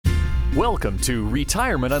Welcome to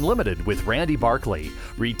Retirement Unlimited with Randy Barkley.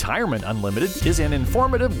 Retirement Unlimited is an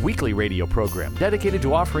informative weekly radio program dedicated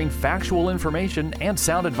to offering factual information and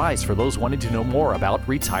sound advice for those wanting to know more about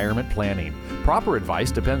retirement planning. Proper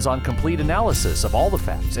advice depends on complete analysis of all the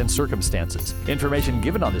facts and circumstances. Information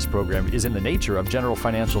given on this program is in the nature of general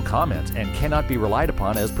financial comment and cannot be relied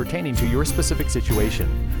upon as pertaining to your specific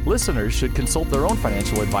situation. Listeners should consult their own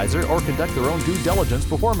financial advisor or conduct their own due diligence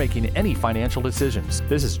before making any financial decisions.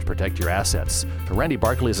 This is to protect your assets. Randy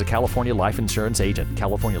Barkley is a California life insurance agent.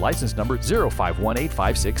 California license number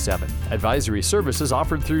 0518567. Advisory services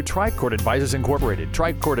offered through Tricord Advisors Incorporated.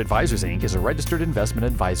 Tricord Advisors Inc. is a registered investment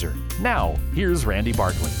advisor. Now, here's Randy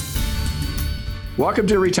Barkley. Welcome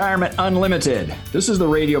to Retirement Unlimited. This is the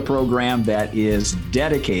radio program that is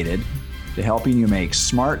dedicated to helping you make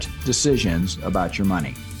smart decisions about your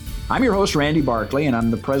money. I'm your host, Randy Barkley, and I'm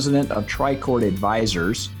the president of Tricord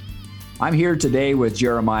Advisors. I'm here today with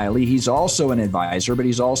Jeremiah Lee. He's also an advisor, but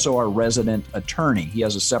he's also our resident attorney. He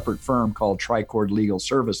has a separate firm called Tricord Legal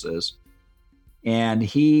Services. And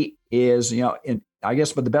he is, I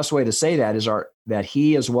guess, but the best way to say that is that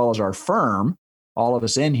he, as well as our firm, all of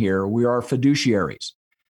us in here, we are fiduciaries.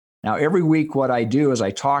 Now, every week, what I do is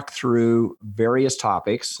I talk through various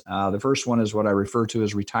topics. The first one is what I refer to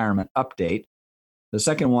as retirement update. The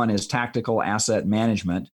second one is tactical asset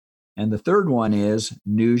management. And the third one is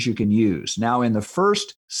news you can use. Now, in the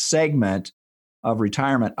first segment of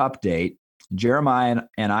Retirement Update, Jeremiah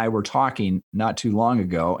and I were talking not too long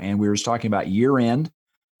ago, and we were talking about year-end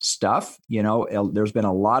stuff. There's been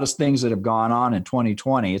a lot of things that have gone on in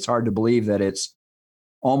 2020. It's hard to believe that it's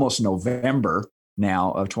almost November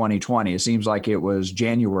now of 2020. It seems like it was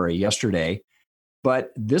January yesterday.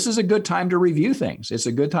 But this is a good time to review things. It's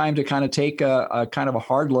a good time to kind of take a kind of a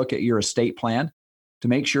hard look at your estate plan, to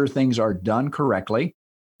make sure things are done correctly.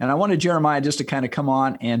 And I wanted Jeremiah just to kind of come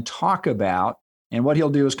on and talk about, and what he'll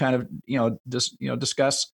do is kind of,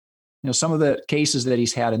 discuss, some of the cases that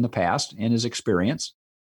he's had in the past and his experience,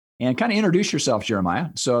 and kind of introduce yourself, Jeremiah,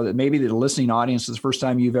 so that maybe the listening audience is the first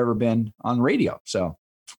time you've ever been on radio. So.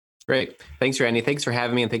 Great. Thanks, Randy. Thanks for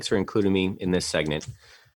having me, and thanks for including me in this segment.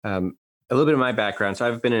 A little bit of my background. So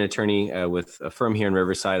I've been an attorney with a firm here in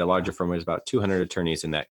Riverside, a larger firm. There's about 200 attorneys in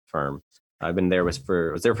that firm. I've been there was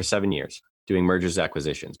there for 7 years doing mergers and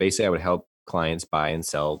acquisitions. Basically, I would help clients buy and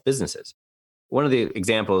sell businesses. One of the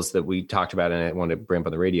examples that we talked about, and I wanted to bring up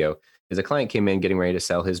on the radio, is a client came in getting ready to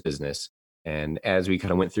sell his business. And as we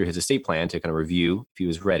kind of went through his estate plan to kind of review if he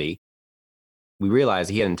was ready, we realized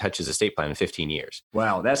he hadn't touched his estate plan in 15 years.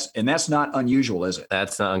 Wow, that's not unusual, is it?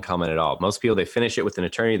 That's not uncommon at all. Most people, they finish it with an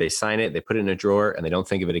attorney, they sign it, they put it in a drawer, and they don't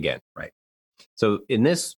think of it again. Right. So in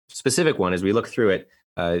this specific one, as we look through it,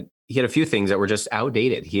 he had a few things that were just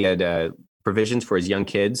outdated. He had provisions for his young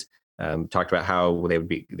kids, talked about how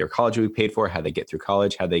their college would be paid for, how they get through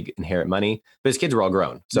college, how they inherit money. But his kids were all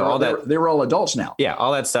grown. So they were all adults now. Yeah,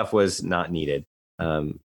 all that stuff was not needed.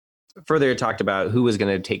 Further, it talked about who was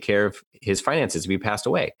going to take care of his finances if he passed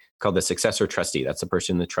away, called the successor trustee. That's the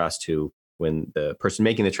person in the trust who, when the person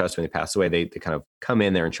making the trust, when they pass away, they kind of come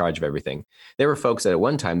in, they're in charge of everything. There were folks that at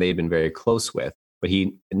one time they had been very close with, but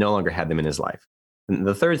he no longer had them in his life. And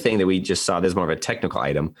the third thing that we just saw, this is more of a technical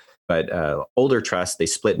item, but older trusts, they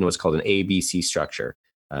split in what's called an ABC structure.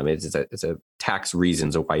 It's a tax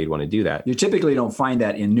reasons of why you'd want to do that. You typically don't find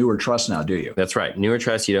that in newer trusts now, do you? That's right. Newer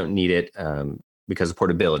trusts, you don't need it because of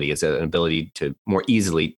portability. It's an ability to more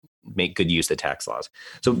easily make good use of the tax laws.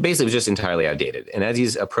 So basically, it was just entirely outdated. And as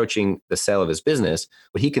he's approaching the sale of his business,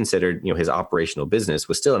 what he considered, his operational business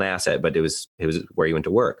was still an asset, but it was where he went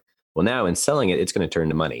to work. Well, now in selling it, it's going to turn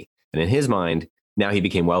to money. And in his mind, now he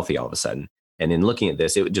became wealthy all of a sudden. And in looking at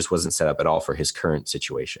this, it just wasn't set up at all for his current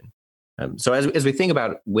situation. So as we think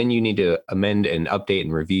about when you need to amend and update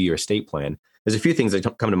and review your estate plan, there's a few things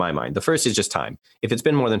that come to my mind. The first is just time. If it's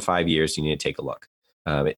been more than 5 years, you need to take a look.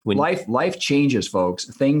 Life changes, folks.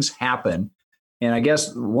 Things happen. And I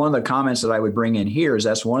guess one of the comments that I would bring in here is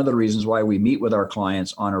that's one of the reasons why we meet with our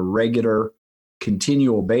clients on a regular,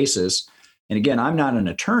 continual basis. And again, I'm not an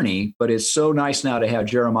attorney, but it's so nice now to have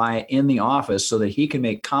Jeremiah in the office so that he can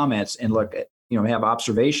make comments and look at, have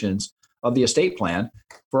observations of the estate plan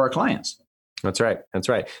for our clients. That's right.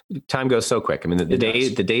 Time goes so quick. I mean,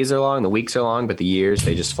 the days are long, the weeks are long, but the years,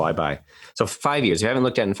 they just fly by. So 5 years, if you haven't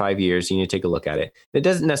looked at it in 5 years, you need to take a look at it. It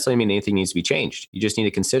doesn't necessarily mean anything needs to be changed. You just need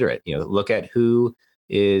to consider it. Look at who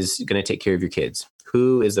is going to take care of your kids.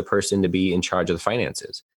 Who is the person to be in charge of the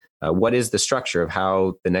finances? What is the structure of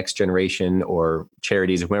how the next generation or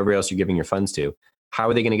charities or whoever else you're giving your funds to, how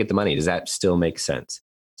are they going to get the money? Does that still make sense?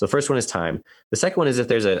 So the first one is time. The second one is if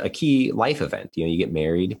there's a key life event, you get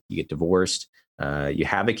married, you get divorced, you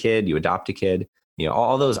have a kid, you adopt a kid,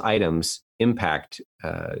 all those items impact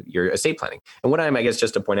your estate planning. And what I guess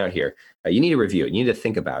just to point out here, you need to review it. You need to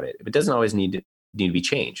think about it. It doesn't always need to be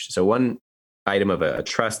changed. So one item of a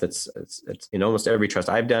trust that's in almost every trust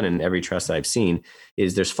I've done and every trust I've seen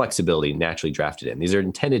is there's flexibility naturally drafted in. These are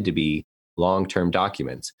intended to be long-term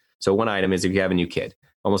documents. So one item is if you have a new kid,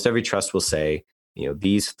 almost every trust will say,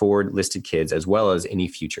 these 4 listed kids as well as any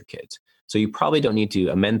future kids. So you probably don't need to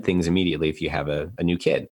amend things immediately if you have a new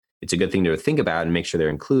kid. It's a good thing to think about and make sure they're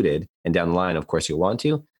included. And down the line, of course, you'll want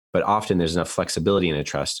to, but often there's enough flexibility in a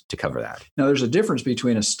trust to cover that. Now, there's a difference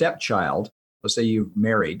between a stepchild, let's say you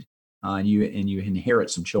married and you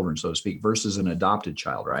inherit some children, so to speak, versus an adopted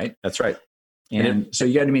child, right? That's right. And so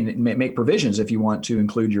you got to make provisions if you want to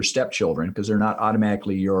include your stepchildren because they're not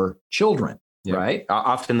automatically your children. Yeah. Right?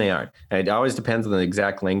 Often they aren't. And it always depends on the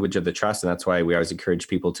exact language of the trust. And that's why we always encourage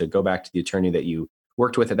people to go back to the attorney that you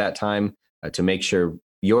worked with at that time to make sure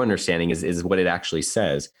your understanding is what it actually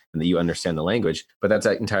says and that you understand the language. But that's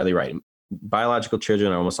entirely right. Biological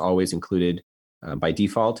children are almost always included by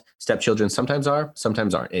default. Stepchildren sometimes are,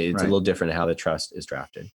 sometimes aren't. It's right. A little different how the trust is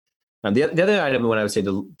drafted. The other item when I would say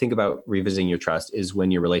to think about revisiting your trust is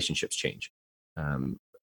when your relationships change.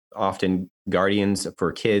 Often guardians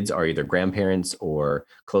for kids are either grandparents or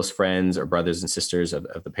close friends or brothers and sisters of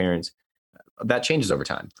the parents. That changes over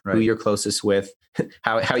time. Right. Who you're closest with,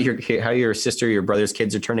 how your sister, your brother's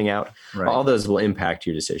kids are turning out. Right. All those will impact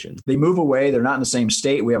your decision. They move away. They're not in the same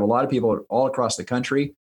state. We have a lot of people all across the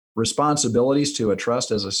country. Responsibilities to a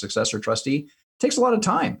trust as a successor trustee takes a lot of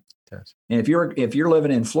time. It does. And if you're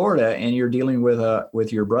living in Florida and you're dealing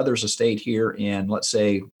with your brother's estate here in, let's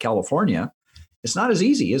say, California, it's not as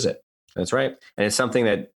easy, is it? That's right. And it's something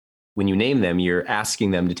that when you name them, you're asking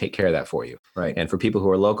them to take care of that for you. Right. And for people who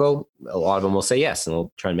are local, a lot of them will say yes, and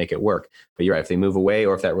they'll try and make it work. But you're right. If they move away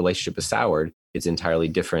or if that relationship is soured, it's an entirely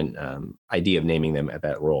different idea of naming them at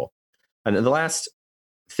that role. And the last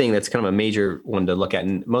thing that's kind of a major one to look at,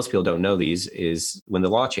 and most people don't know these, is when the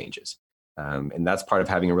law changes. And that's part of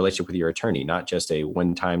having a relationship with your attorney, not just a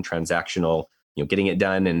one-time transactional, getting it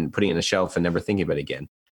done and putting it in a shelf and never thinking about it again,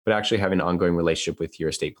 but actually having an ongoing relationship with your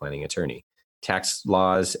estate planning attorney. Tax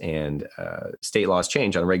laws and state laws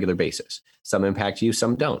change on a regular basis. Some impact you,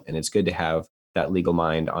 some don't. And it's good to have that legal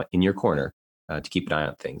mind in your corner to keep an eye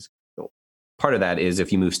on things. Part of that is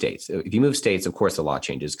if you move states. If you move states, of course, the law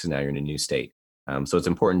changes because now you're in a new state. So it's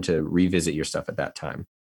important to revisit your stuff at that time.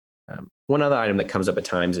 One other item that comes up at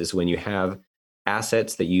times is when you have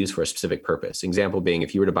assets that you use for a specific purpose. Example being,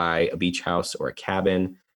 if you were to buy a beach house or a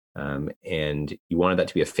cabin and you wanted that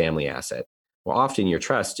to be a family asset, well, often your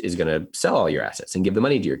trust is going to sell all your assets and give the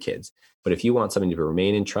money to your kids. But if you want something to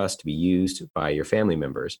remain in trust to be used by your family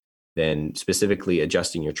members, then specifically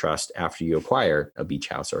adjusting your trust after you acquire a beach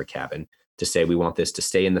house or a cabin to say, we want this to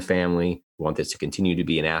stay in the family. We want this to continue to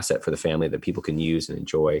be an asset for the family that people can use and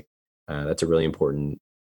enjoy. That's a really important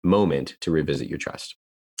moment to revisit your trust.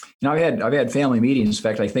 Now, I've had family meetings. In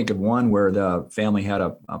fact, I think of one where the family had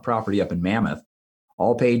a property up in Mammoth,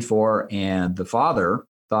 all paid for, and the father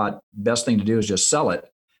thought best thing to do is just sell it.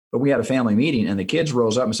 But we had a family meeting and the kids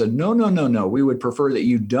rose up and said, no, we would prefer that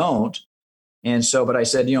you don't. And so, but I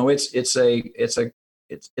said, it's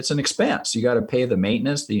an expense. You got to pay the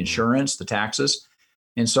maintenance, the insurance, the taxes.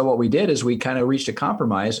 And so what we did is we kind of reached a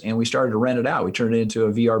compromise and we started to rent it out. We turned it into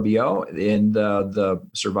a VRBO, and the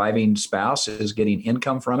surviving spouse is getting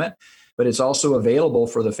income from it, but it's also available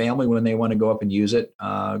for the family when they want to go up and use it,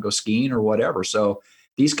 go skiing or whatever. So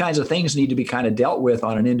these kinds of things need to be kind of dealt with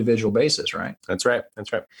on an individual basis, right? That's right.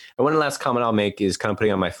 And one last comment I'll make is kind of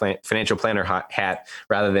putting on my financial planner hat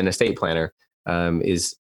rather than estate planner,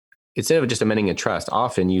 is instead of just amending a trust,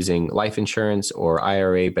 often using life insurance or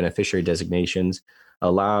IRA beneficiary designations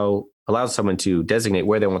allows someone to designate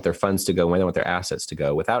where they want their funds to go, where they want their assets to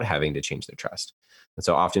go without having to change their trust. And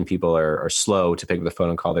so often people are slow to pick up the phone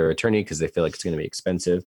and call their attorney because they feel like it's going to be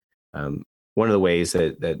expensive. One of the ways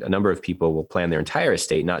that a number of people will plan their entire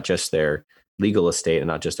estate, not just their legal estate and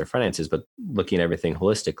not just their finances, but looking at everything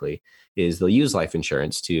holistically, is they'll use life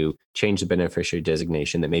insurance to change the beneficiary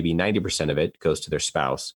designation that maybe 90% of it goes to their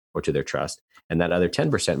spouse or to their trust. And that other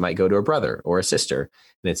 10% might go to a brother or a sister.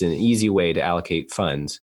 And it's an easy way to allocate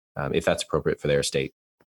funds if that's appropriate for their estate.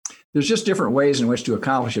 There's just different ways in which to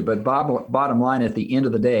accomplish it. But bottom line, at the end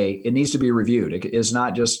of the day, it needs to be reviewed. It's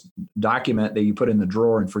not just document that you put in the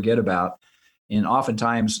drawer and forget about. And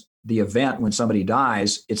oftentimes the event when somebody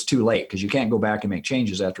dies, it's too late because you can't go back and make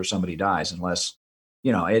changes after somebody dies unless,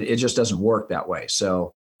 it just doesn't work that way.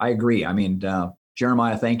 So I agree. I mean,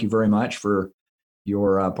 Jeremiah, thank you very much for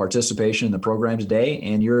your participation in the program today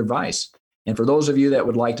and your advice. And for those of you that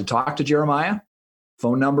would like to talk to Jeremiah,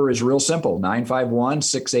 Phone number is real simple,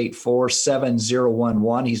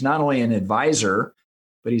 951-684-7011. He's not only an advisor,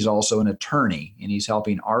 but he's also an attorney, and he's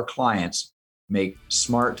helping our clients make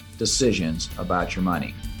smart decisions about your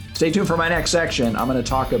money. Stay tuned for my next section. I'm going to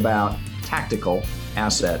talk about tactical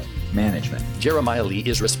asset management. Jeremiah Lee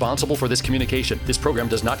is responsible for this communication. This program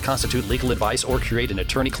does not constitute legal advice or create an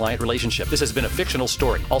attorney-client relationship. This has been a fictional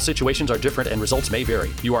story. All situations are different and results may vary.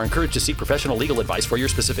 You are encouraged to seek professional legal advice for your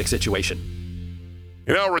specific situation.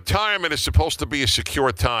 You know, retirement is supposed to be a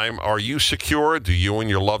secure time. Are you secure? Do you and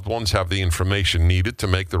your loved ones have the information needed to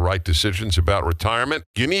make the right decisions about retirement?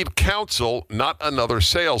 You need counsel, not another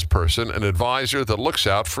salesperson, an advisor that looks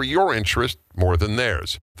out for your interest more than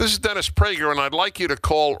theirs. This is Dennis Prager, and I'd like you to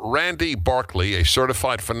call Randy Barkley, a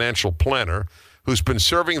certified financial planner who's been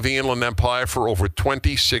serving the Inland Empire for over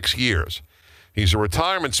 26 years. He's a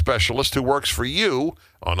retirement specialist who works for you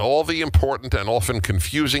on all the important and often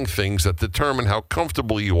confusing things that determine how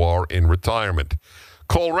comfortable you are in retirement.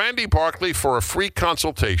 Call Randy Barkley for a free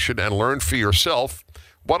consultation and learn for yourself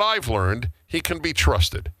what I've learned. He can be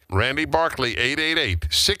trusted. Randy Barkley,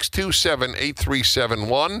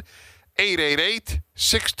 888-627-8371,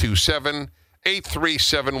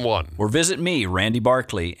 888-627-8371. Or visit me, Randy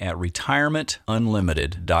Barkley, at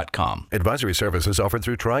retirementunlimited.com. Advisory services offered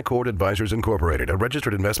through Tricord Advisors Incorporated, a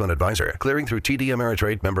registered investment advisor. Clearing through TD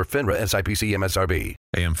Ameritrade, member FINRA, SIPC, MSRB.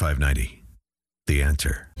 AM 590, The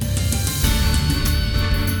Answer.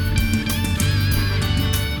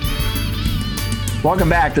 Welcome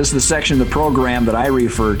back. This is the section of the program that I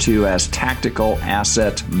refer to as tactical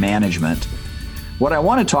asset management. What I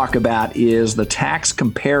want to talk about is the tax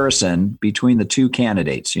comparison between the two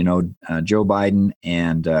candidates, Joe Biden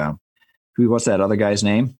and what's that other guy's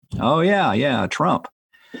name? Oh, yeah, Trump.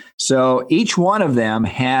 So each one of them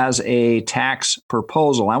has a tax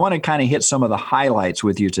proposal. I want to kind of hit some of the highlights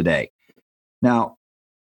with you today. Now,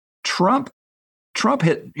 Trump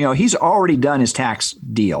hit, he's already done his tax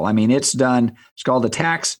deal. I mean, it's done. It's called the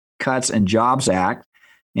Tax Cuts and Jobs Act.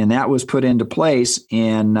 And that was put into place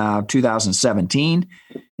in 2017,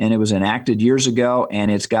 and it was enacted years ago, and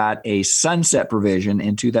it's got a sunset provision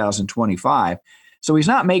in 2025. So he's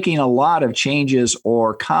not making a lot of changes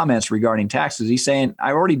or comments regarding taxes. He's saying,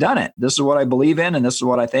 I've already done it. This is what I believe in, and this is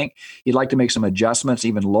what I think. He'd like to make some adjustments,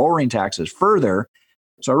 even lowering taxes further.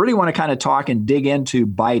 So I really want to kind of talk and dig into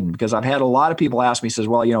Biden, because I've had a lot of people ask me, says,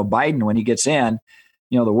 well, Biden, when he gets in,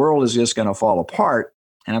 the world is just going to fall apart.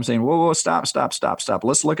 And I'm saying, whoa, stop.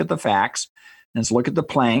 Let's look at the facts. Let's look at the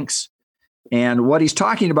planks. And what he's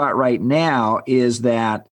talking about right now is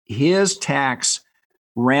that his tax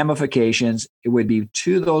ramifications, it would be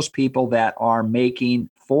to those people that are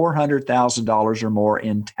making $400,000 or more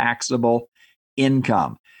in taxable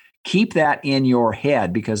income. Keep that in your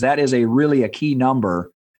head, because that is really a key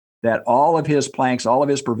number that all of his planks, all of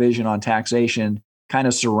his provision on taxation kind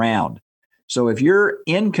of surround. So if your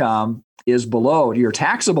income is below, your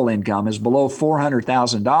taxable income is below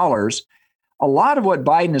 $400,000, a lot of what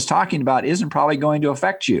Biden is talking about isn't probably going to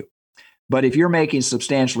affect you. But if you're making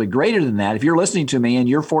substantially greater than that, if you're listening to me and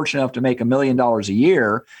you're fortunate enough to make $1 million a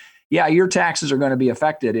year, yeah, your taxes are going to be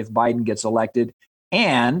affected if Biden gets elected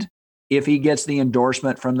and if he gets the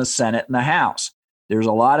endorsement from the Senate and the House. There's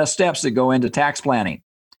a lot of steps that go into tax planning.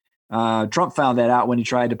 Trump found that out when he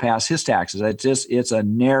tried to pass his taxes. It's a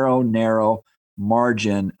narrow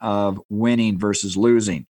margin of winning versus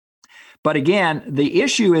losing. But again, the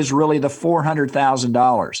issue is really the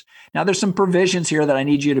 $400,000. Now, there's some provisions here that I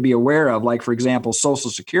need you to be aware of. Like, for example, Social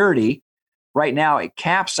Security. Right now, it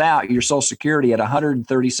caps out your Social Security at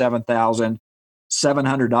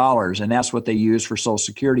 $137,700, and that's what they use for Social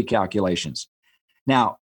Security calculations.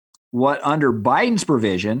 Now, what under Biden's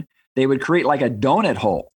provision, they would create like a donut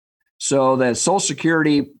hole. So the Social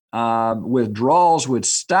Security withdrawals would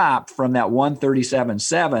stop from that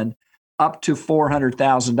 $137,700 up to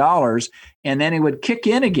 $400,000, and then it would kick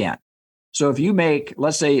in again. So if you make,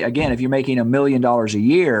 let's say, again, if you're making $1 million a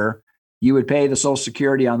year, you would pay the Social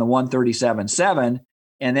Security on the $137,700,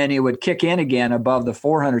 and then it would kick in again above the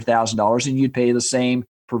 $400,000, and you'd pay the same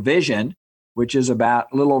provision, which is about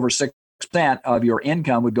a little over 6% of your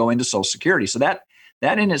income would go into Social Security. So that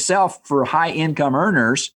in itself, for high income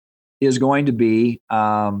earners, is going to be,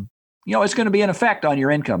 it's going to be an effect on your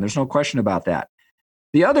income. There's no question about that.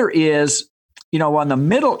 The other is, on the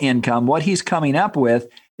middle income, what he's coming up with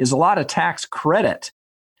is a lot of tax credit.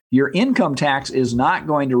 Your income tax is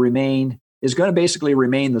going to basically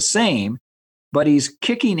remain the same, but he's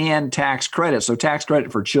kicking in tax credit. So tax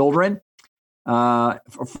credit for children,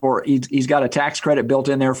 he's got a tax credit built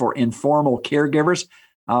in there for informal caregivers.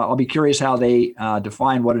 I'll be curious how they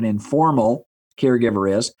define what an informal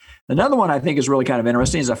caregiver is. Another one I think is really kind of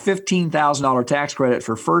interesting is a $15,000 tax credit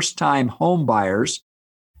for first-time home buyers.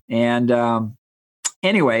 And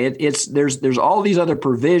anyway, there's all these other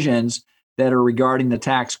provisions that are regarding the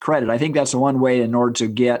tax credit. I think that's the one way in order to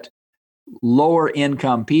get lower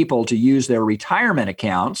income people to use their retirement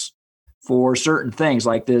accounts for certain things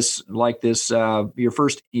like this, your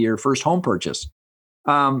first home purchase.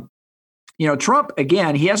 Trump,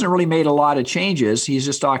 again, he hasn't really made a lot of changes. He's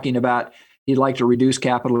just talking about he'd like to reduce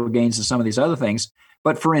capital gains and some of these other things.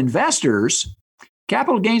 But for investors,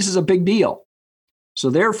 capital gains is a big deal. So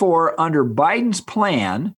therefore, under Biden's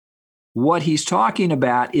plan, what he's talking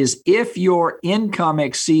about is if your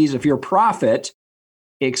profit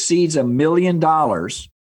exceeds $1 million,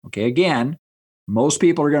 okay, again, most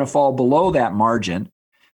people are going to fall below that margin.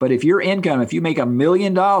 But if your income, if you make $1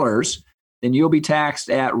 million, then you'll be taxed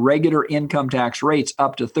at regular income tax rates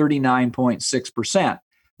up to 39.6%.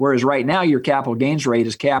 Whereas right now, your capital gains rate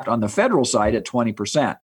is capped on the federal side at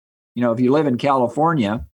 20%. If you live in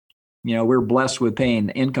California, we're blessed with paying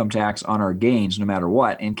income tax on our gains no matter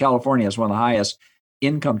what. And California has one of the highest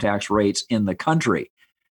income tax rates in the country.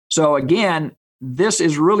 So again, this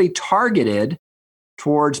is really targeted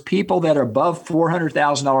towards people that are above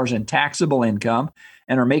 $400,000 in taxable income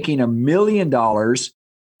and are making $1 million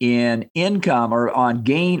in income or on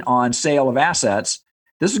gain on sale of assets.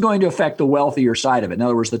 This is going to affect the wealthier side of it. In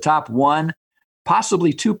other words, the top 1,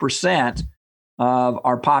 possibly 2% of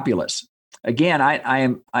our populace. Again,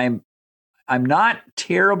 I'm not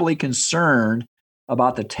terribly concerned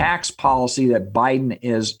about the tax policy that Biden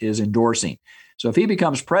is endorsing. So if he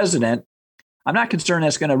becomes president, I'm not concerned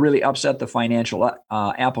that's going to really upset the financial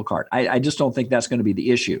apple cart. I just don't think that's going to be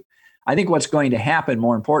the issue. I think what's going to happen,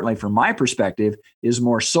 more importantly, from my perspective, is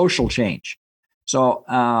more social change. So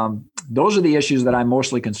those are the issues that I'm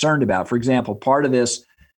mostly concerned about. For example, part of this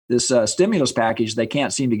stimulus package they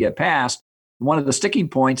can't seem to get passed. One of the sticking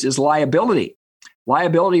points is liability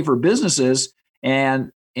for businesses.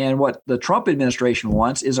 And what the Trump administration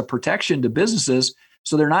wants is a protection to businesses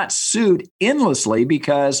so they're not sued endlessly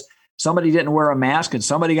because somebody didn't wear a mask and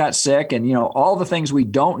somebody got sick and, all the things we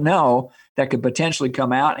don't know that could potentially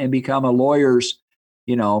come out and become a lawyer's,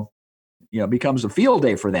 becomes a field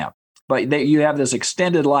day for them. But you have this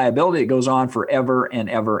extended liability that goes on forever and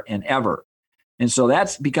ever and ever. And so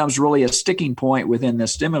that becomes really a sticking point within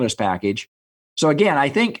this stimulus package. So again, I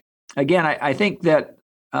think that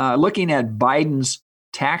looking at Biden's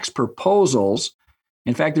tax proposals,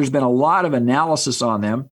 in fact, there's been a lot of analysis on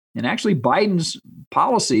them. And actually, Biden's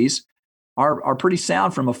policies are pretty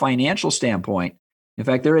sound from a financial standpoint. In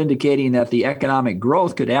fact, they're indicating that the economic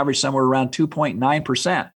growth could average somewhere around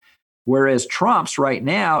 2.9%, whereas Trump's right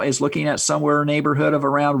now is looking at somewhere in the neighborhood of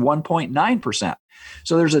around 1.9%.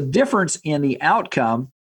 So there's a difference in the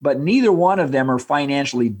outcome, but neither one of them are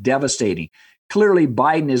financially devastating. Clearly,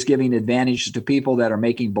 Biden is giving advantages to people that are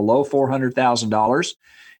making below $400,000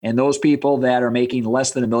 and those people that are making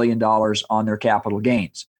less than $1 million on their capital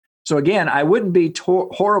gains. So again, I wouldn't be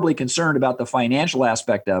horribly concerned about the financial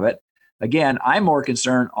aspect of it. Again, I'm more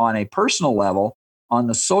concerned on a personal level on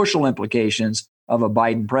the social implications of a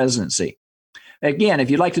Biden presidency. Again,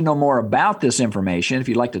 if you'd like to know more about this information, if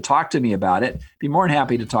you'd like to talk to me about it, I'd be more than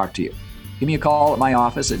happy to talk to you. Give me a call at my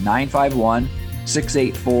office at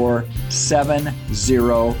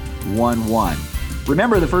 951-684-7011.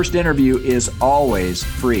 Remember, the first interview is always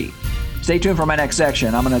free. Stay tuned for my next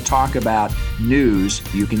section. I'm going to talk about news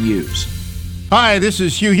you can use. Hi, this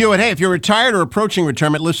is Hugh Hewitt. Hey, if you're retired or approaching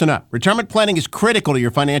retirement, listen up. Retirement planning is critical to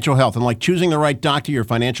your financial health, and like choosing the right doctor, your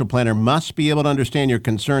financial planner must be able to understand your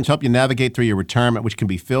concerns, help you navigate through your retirement, which can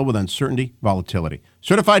be filled with uncertainty, volatility.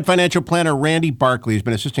 Certified financial planner Randy Barkley has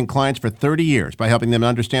been assisting clients for 30 years by helping them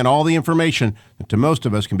understand all the information that to most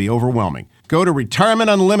of us can be overwhelming. Go to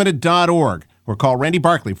retirementunlimited.org or call Randy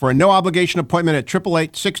Barkley for a no-obligation appointment at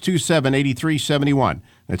 888-627-8371.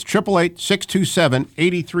 That's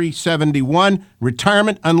 888-627-8371,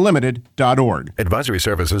 retirementunlimited.org. Advisory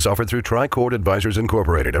services offered through Tricord Advisors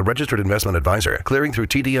Incorporated, a registered investment advisor. Clearing through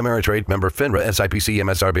TD Ameritrade, member FINRA, SIPC,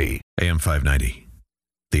 MSRB. AM 590.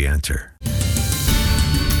 The Answer.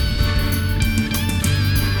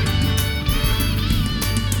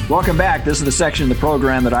 Welcome back. This is the section of the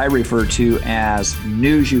program that I refer to as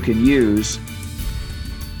News You Can Use.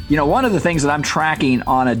 One of the things that I'm tracking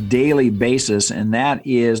on a daily basis, and that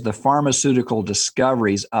is the pharmaceutical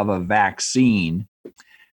discoveries of a vaccine.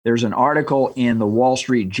 There's an article in the Wall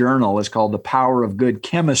Street Journal. It's called The Power of Good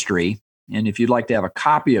Chemistry. And if you'd like to have a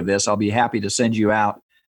copy of this, I'll be happy to send you out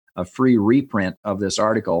a free reprint of this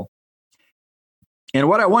article. And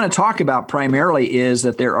what I want to talk about primarily is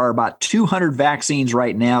that there are about 200 vaccines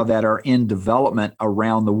right now that are in development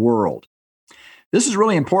around the world. This is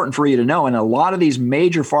really important for you to know. And a lot of these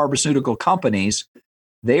major pharmaceutical companies,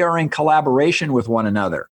 they are in collaboration with one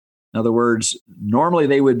another. In other words, normally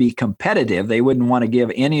they would be competitive. They wouldn't want to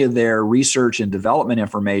give any of their research and development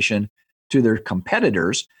information to their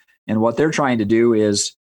competitors. And what they're trying to do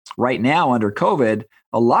is, right now under COVID,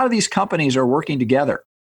 a lot of these companies are working together,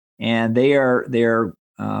 and they're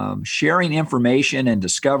sharing information and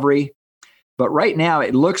discovery. But right now,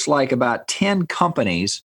 it looks like about 10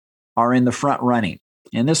 companies are in the front running.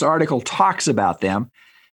 And this article talks about them.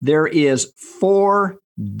 There is 4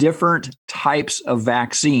 different types of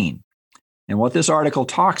vaccine. And what this article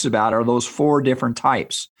talks about are those 4 different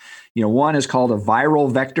types. One is called a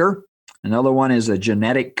viral vector. Another one is a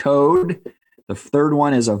genetic code. The third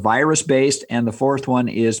one is a virus-based, and the fourth one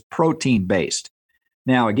is protein-based.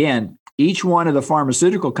 Now, again, each one of the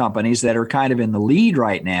pharmaceutical companies that are kind of in the lead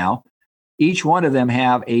right now, each one of them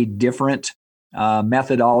have a different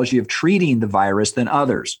methodology of treating the virus than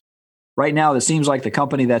others. Right now, it seems like the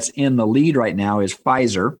company that's in the lead right now is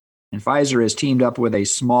Pfizer, and Pfizer has teamed up with a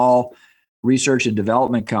small research and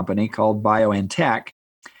development company called BioNTech,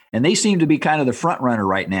 and they seem to be kind of the front runner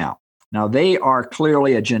right now. Now, they are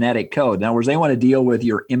clearly a genetic code. In other words, they want to deal with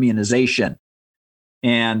your immunization.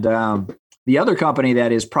 And the other company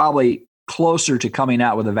that is probably closer to coming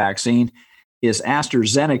out with a vaccine is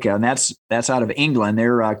AstraZeneca, and that's out of England.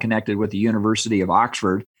 They're connected with the University of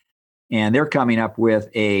Oxford, and they're coming up with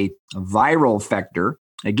a viral vector.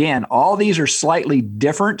 Again, all these are slightly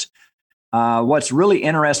different. What's really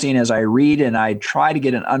interesting as I read and I try to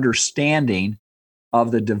get an understanding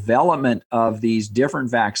of the development of these different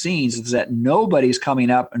vaccines is that nobody's coming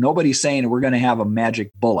up, nobody's saying we're going to have a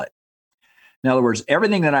magic bullet. In other words,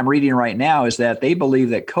 everything that I'm reading right now is that they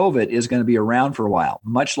believe that COVID is going to be around for a while,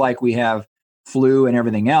 much like we have flu and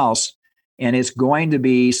everything else. And it's going to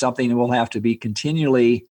be something that we'll have to be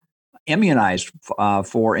continually immunized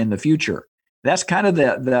for in the future. That's kind of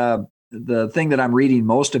the thing that I'm reading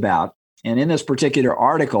most about. And in this particular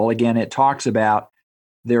article, again, it talks about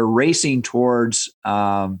they're racing towards,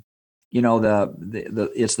 it's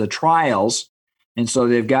the trials. And so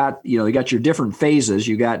they've got, you got your different phases.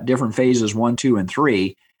 You got different phases 1, 2, and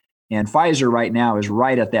 3. And Pfizer right now is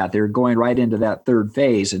right at that. They're going right into that third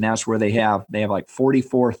phase. And that's where they have like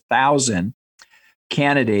 44,000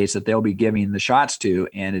 candidates that they'll be giving the shots to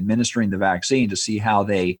and administering the vaccine to see how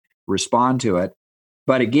they respond to it.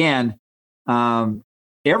 But again,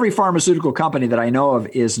 every pharmaceutical company that I know of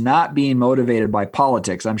is not being motivated by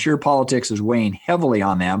politics. I'm sure politics is weighing heavily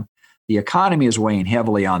on them. The economy is weighing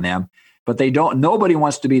heavily on them, but nobody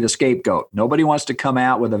wants to be the scapegoat. Nobody wants to come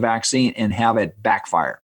out with a vaccine and have it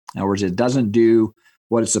backfire. In other words, it doesn't do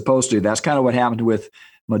what it's supposed to. That's kind of what happened with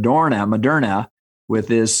Moderna with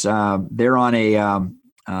this. They're on a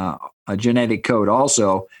genetic code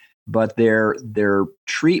also, but their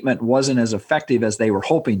treatment wasn't as effective as they were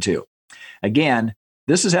hoping to. Again,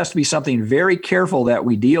 this has to be something very careful that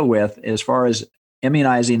we deal with as far as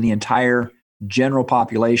immunizing the entire general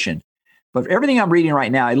population. But everything I'm reading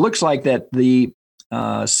right now, it looks like that the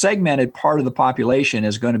segmented part of the population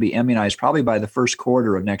is going to be immunized probably by the first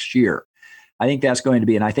quarter of next year. I think that's going to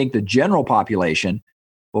be, and I think the general population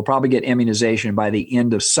will probably get immunization by the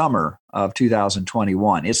end of summer of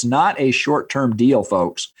 2021. It's not a short-term deal,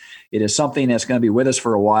 folks. It is something that's going to be with us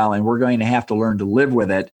for a while, and we're going to have to learn to live with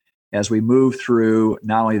it as we move through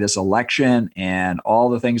not only this election and all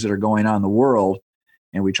the things that are going on in the world,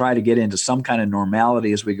 and we try to get into some kind of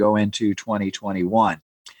normality as we go into 2021.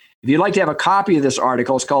 If you'd like to have a copy of this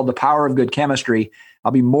article, it's called The Power of Good Chemistry.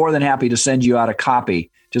 I'll be more than happy to send you out a copy.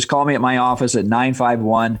 Just call me at my office at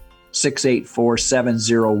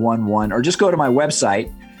 951-684-7011, or just go to my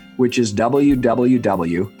website, which is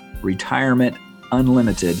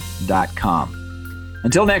www.retirementunlimited.com.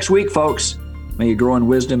 Until next week, folks, may you grow in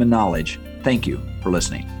wisdom and knowledge. Thank you for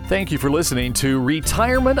listening. Thank you for listening to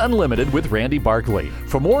Retirement Unlimited with Randy Barkley.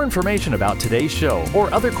 For more information about today's show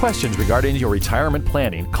or other questions regarding your retirement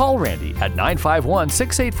planning, call Randy at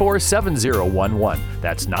 951-684-7011.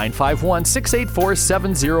 That's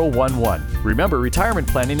 951-684-7011. Remember, retirement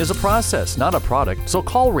planning is a process, not a product, so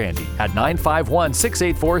call Randy at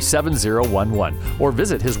 951-684-7011 or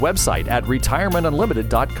visit his website at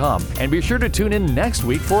retirementunlimited.com. And be sure to tune in next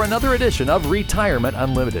week for another edition of Retirement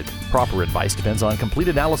Unlimited. Proper advice depends on complete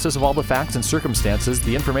analysis analysis of all the facts and circumstances,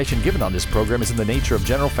 the information given on this program is in the nature of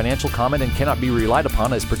general financial comment and cannot be relied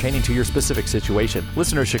upon as pertaining to your specific situation.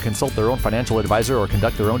 Listeners should consult their own financial advisor or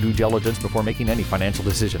conduct their own due diligence before making any financial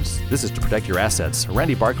decisions. This is to protect your assets.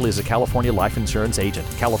 Randy Barkley is a California life insurance agent.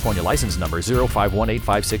 California license number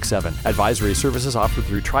 0518567. Advisory services offered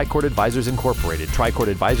through Tricord Advisors Incorporated. Tricord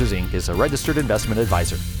Advisors Inc. is a registered investment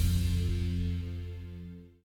advisor.